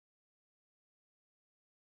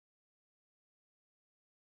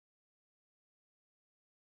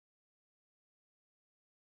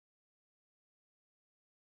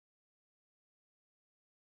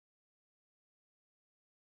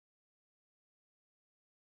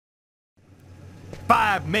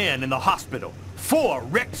5 men in the hospital, 4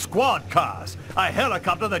 wrecked squad cars, a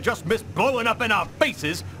helicopter that just missed blowing up in our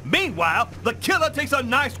faces. Meanwhile, the killer takes a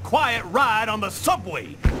nice quiet ride on the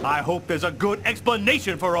subway. I hope there's a good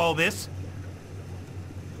explanation for all this.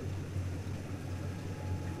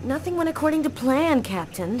 Nothing went according to plan,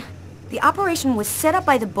 Captain. The operation was set up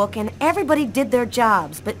by the book and everybody did their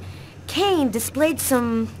jobs, but Kane displayed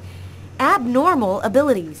some abnormal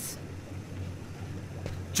abilities.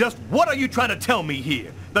 Just what are you trying to tell me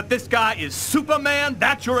here? That this guy is Superman?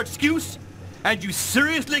 That's your excuse? And you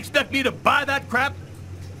seriously expect me to buy that crap?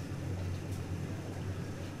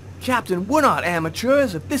 Captain, we're not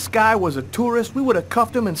amateurs. If this guy was a tourist, we would have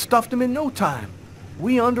cuffed him and stuffed him in no time.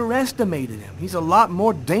 We underestimated him. He's a lot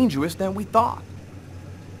more dangerous than we thought.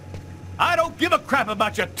 I don't give a crap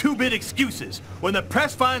about your 2-bit excuses. When the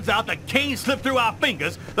press finds out that Kane slipped through our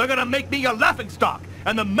fingers, they're gonna make me a laughingstock,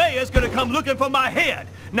 and the mayor's gonna come looking for my head.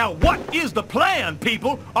 Now what is the plan,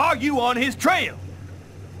 people? Are you on his trail?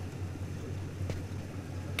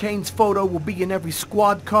 Kane's photo will be in every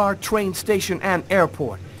squad car, train station, and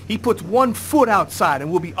airport. He puts 1 foot outside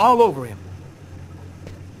and we'll be all over him.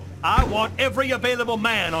 I want every available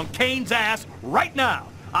man on Kane's ass right now.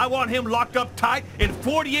 I want him locked up tight in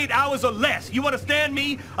 48 hours or less. You understand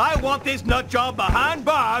me? I want this nut job behind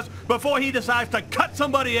bars before he decides to cut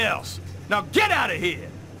somebody else. Now get out of here!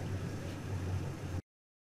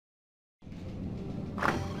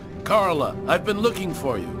 Carla, I've been looking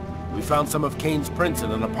for you. We found some of Kane's prints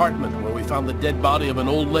in an apartment where we found the dead body of an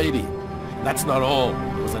old lady. That's not all.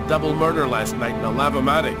 There was a double murder last night in a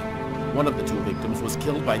lavomatic. One of the 2 victims was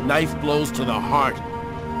killed by knife blows to the heart.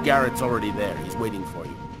 Garrett's already there. He's waiting for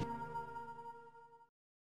you.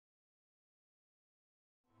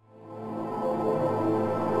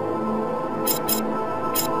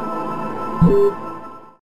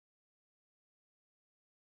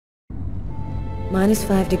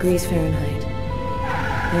 -5 degrees Fahrenheit.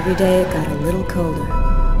 Every day it got a little colder.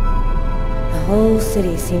 The whole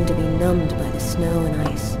city seemed to be numbed by the snow and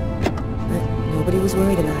ice. But nobody was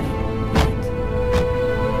worried about it.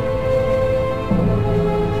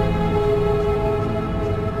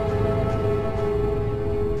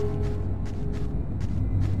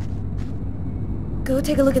 Go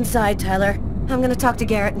take a look inside, Tyler. I'm gonna talk to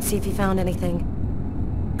Garrett and see if he found anything.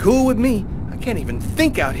 Cool with me. I can't even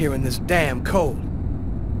think out here in this damn cold.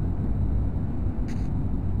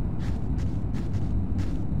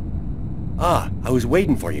 Ah, I was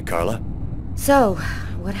waiting for you, Carla. So,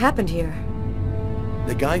 what happened here?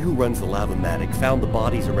 The guy who runs the lavomatic found the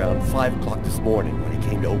bodies around 5 o'clock this morning when he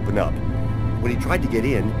came to open up. When he tried to get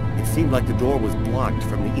in, it seemed like the door was blocked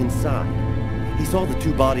from the inside. He saw the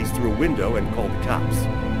 2 bodies through a window and called the cops.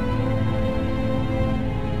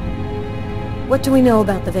 What do we know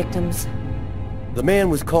about the victims? The man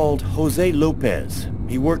was called Jose Lopez.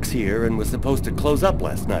 He works here and was supposed to close up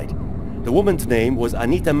last night. The woman's name was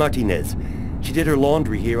Anita Martinez. She did her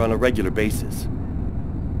laundry here on a regular basis.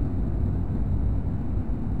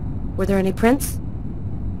 Were there any prints?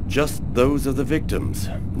 Just those of the victims.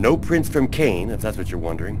 No prints from Kane, if that's what you're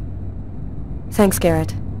wondering. Thanks,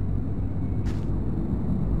 Garrett.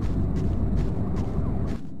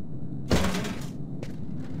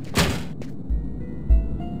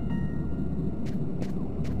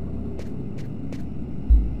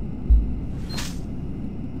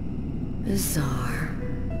 Bizarre.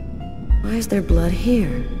 Why is there blood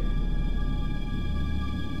here?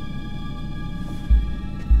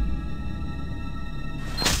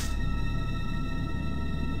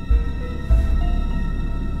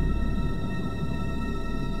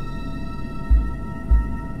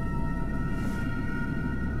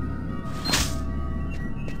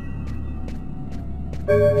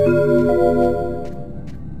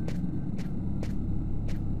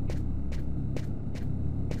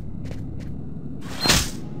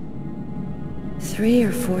 Three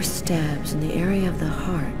or 4 stabs in the area of the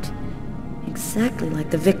heart. Exactly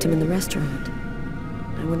like the victim in the restaurant.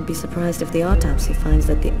 I wouldn't be surprised if the autopsy finds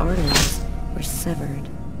that the arteries were severed.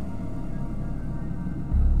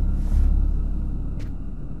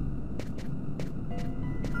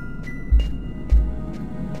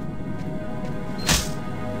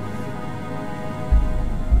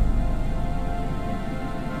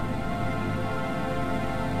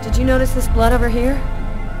 Did you notice this blood over here?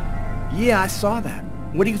 Yeah, I saw that.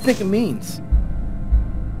 What do you think it means?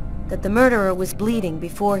 That the murderer was bleeding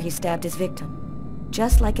before he stabbed his victim.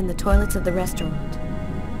 Just like in the toilets of the restaurant.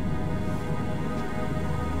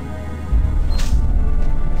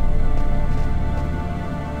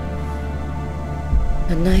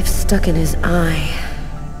 A knife stuck in his eye.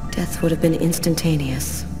 Death would have been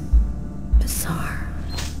instantaneous. Bizarre.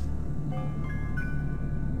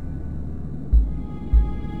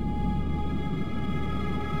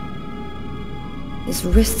 His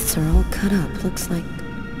wrists are all cut up. Looks like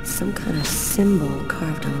some kind of symbol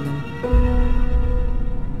carved on them.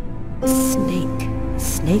 A snake. A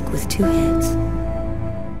snake with 2 heads.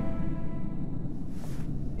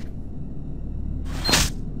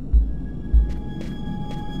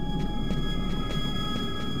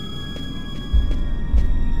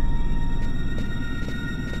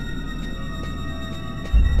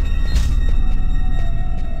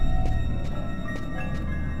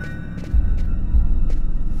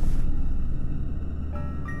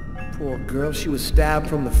 Poor girl, she was stabbed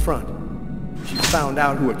from the front. She found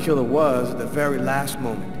out who her killer was at the very last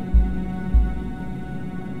moment.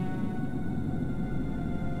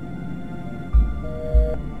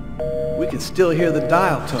 We can still hear the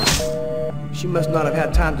dial tone. She must not have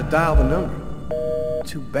had time to dial the number.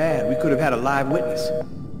 Too bad, we could have had a live witness.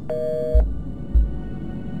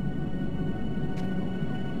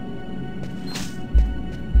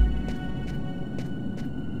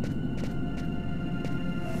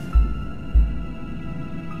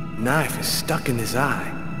 Knife is stuck in his eye.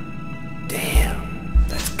 Damn,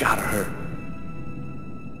 that's gotta hurt.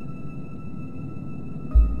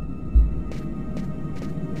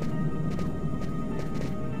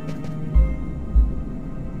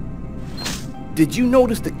 Did you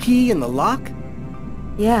notice the key in the lock?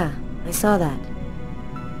 Yeah, I saw that.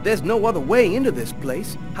 There's no other way into this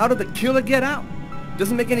place. How did the killer get out?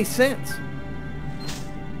 Doesn't make any sense.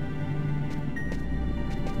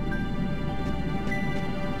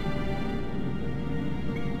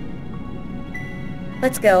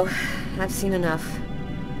 Let's go. I've seen enough.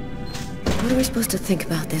 What are we supposed to think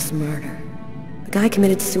about this murder? The guy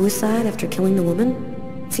committed suicide after killing the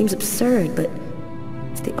woman? It seems absurd, but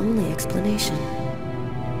it's the only explanation.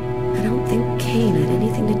 I don't think Kane had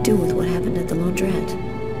anything to do with what happened at the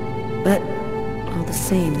laundrette. But, all the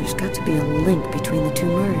same, there's got to be a link between the 2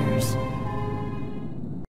 murders.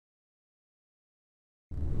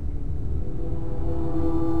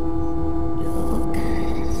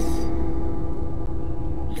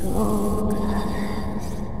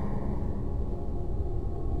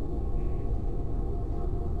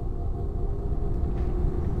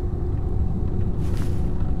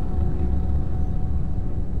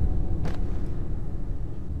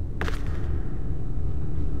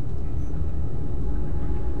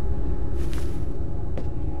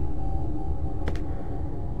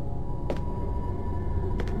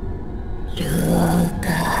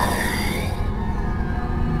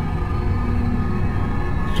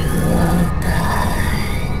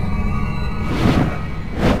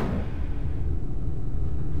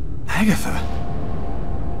 Agatha?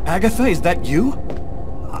 Agatha, is that you?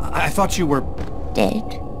 I thought you were... Dead.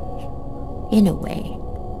 In a way.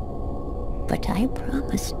 But I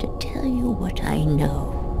promised to tell you what I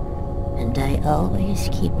know. And I always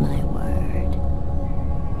keep my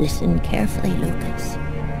word. Listen carefully, Lucas.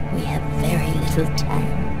 We have very little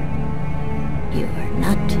time. You are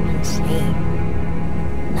not insane.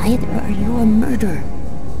 Neither are you a murderer.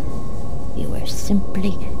 You are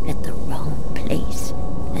simply at the wrong place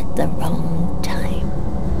at the wrong time.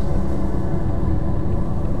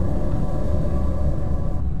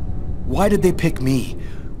 Why did they pick me?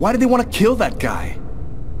 Why did they want to kill that guy?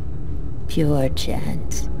 Pure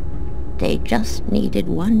chance. They just needed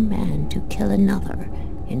one man to kill another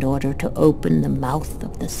in order to open the mouth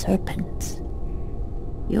of the serpents.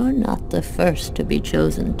 You're not the first to be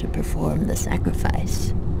chosen to perform the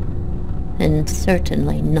sacrifice. And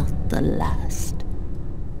certainly not the last.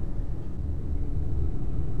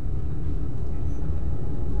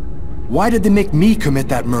 Why did they make me commit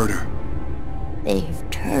that murder? They've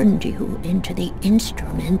turned you into the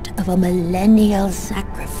instrument of a millennial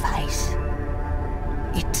sacrifice.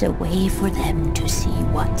 It's a way for them to see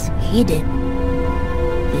what's hidden.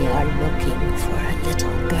 They are looking for a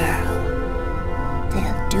little girl.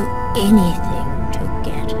 They'll do anything to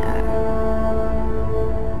get her.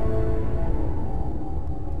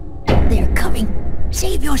 They're coming.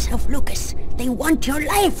 Save yourself, Lucas. They want your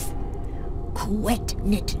life.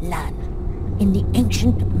 Kuwet-Nit-Lan, in the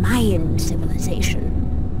ancient Mayan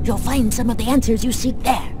civilization. You'll find some of the answers you seek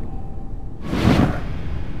there.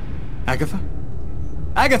 Agatha?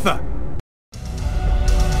 Agatha!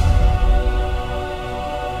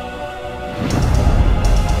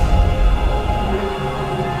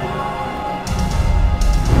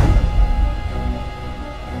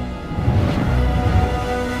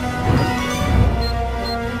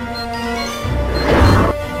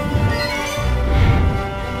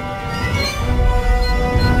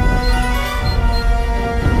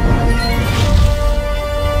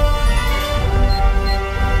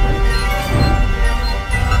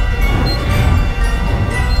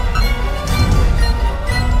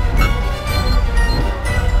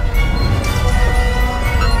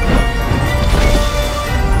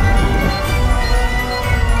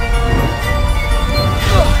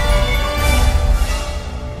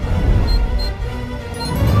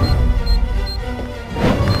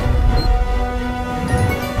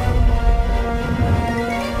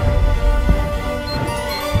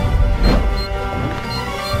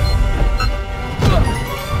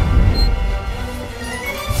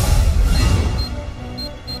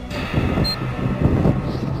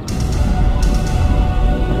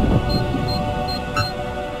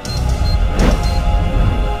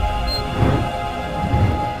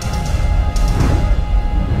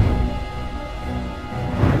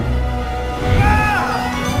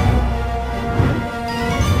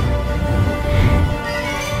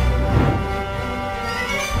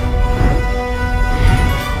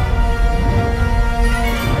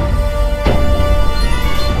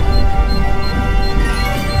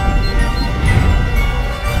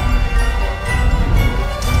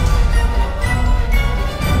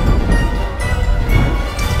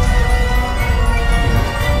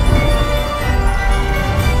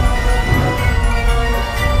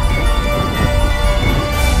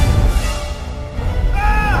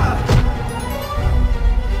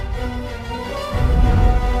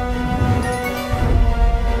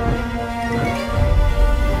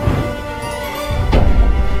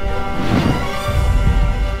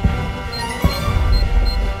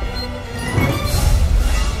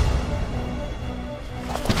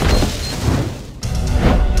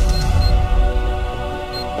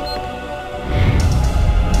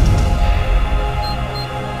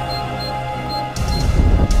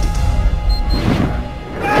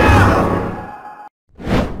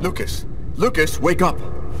 Lucas! Lucas, wake up!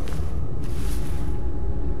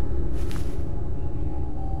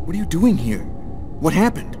 What are you doing here? What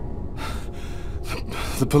happened?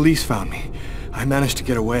 The police found me. I managed to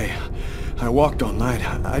get away. I walked all night.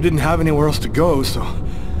 I didn't have anywhere else to go, so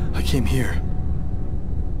I came here.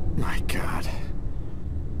 My God.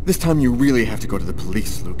 This time you really have to go to the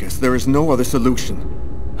police, Lucas. There is no other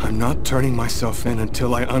solution. I'm not turning myself in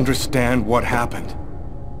until I understand what happened.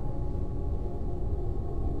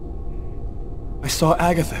 I saw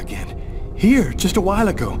Agatha again. Here, just a while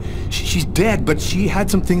ago. She's dead, but she had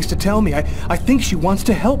some things to tell me. I think she wants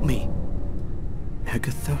to help me.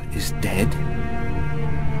 Agatha is dead?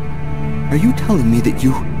 Are you telling me that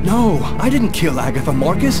you... No, I didn't kill Agatha,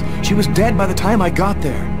 Marcus. She was dead by the time I got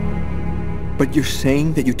there. But you're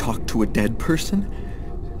saying that you talked to a dead person?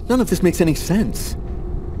 None of this makes any sense.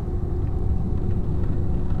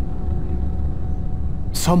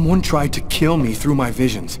 Someone tried to kill me through my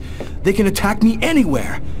visions. They can attack me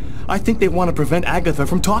anywhere. I think they want to prevent Agatha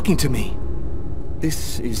from talking to me.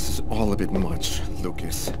 This is all a bit much,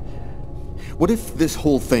 Lucas. What if this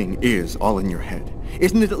whole thing is all in your head?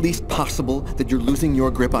 Isn't it at least possible that you're losing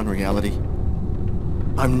your grip on reality?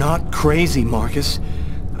 I'm not crazy, Marcus.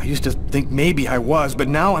 I used to think maybe I was, but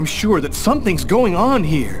now I'm sure that something's going on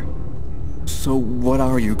here. So what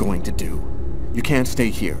are you going to do? You can't stay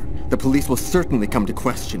here. The police will certainly come to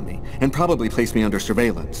question me, and probably place me under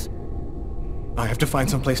surveillance. I have to find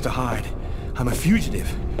some place to hide. I'm a fugitive.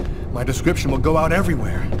 My description will go out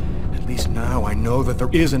everywhere. At least now I know that there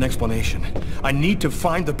is an explanation. I need to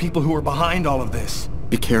find the people who are behind all of this.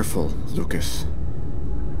 Be careful, Lucas.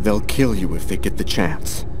 They'll kill you if they get the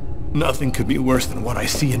chance. Nothing could be worse than what I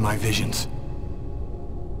see in my visions.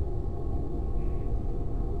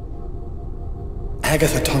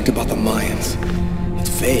 Agatha talked about the Mayans. It's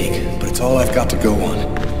vague, but it's all I've got to go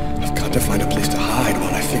on. I've got to find a place to hide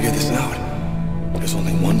while I figure this out. There's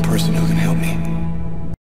only one person who can help.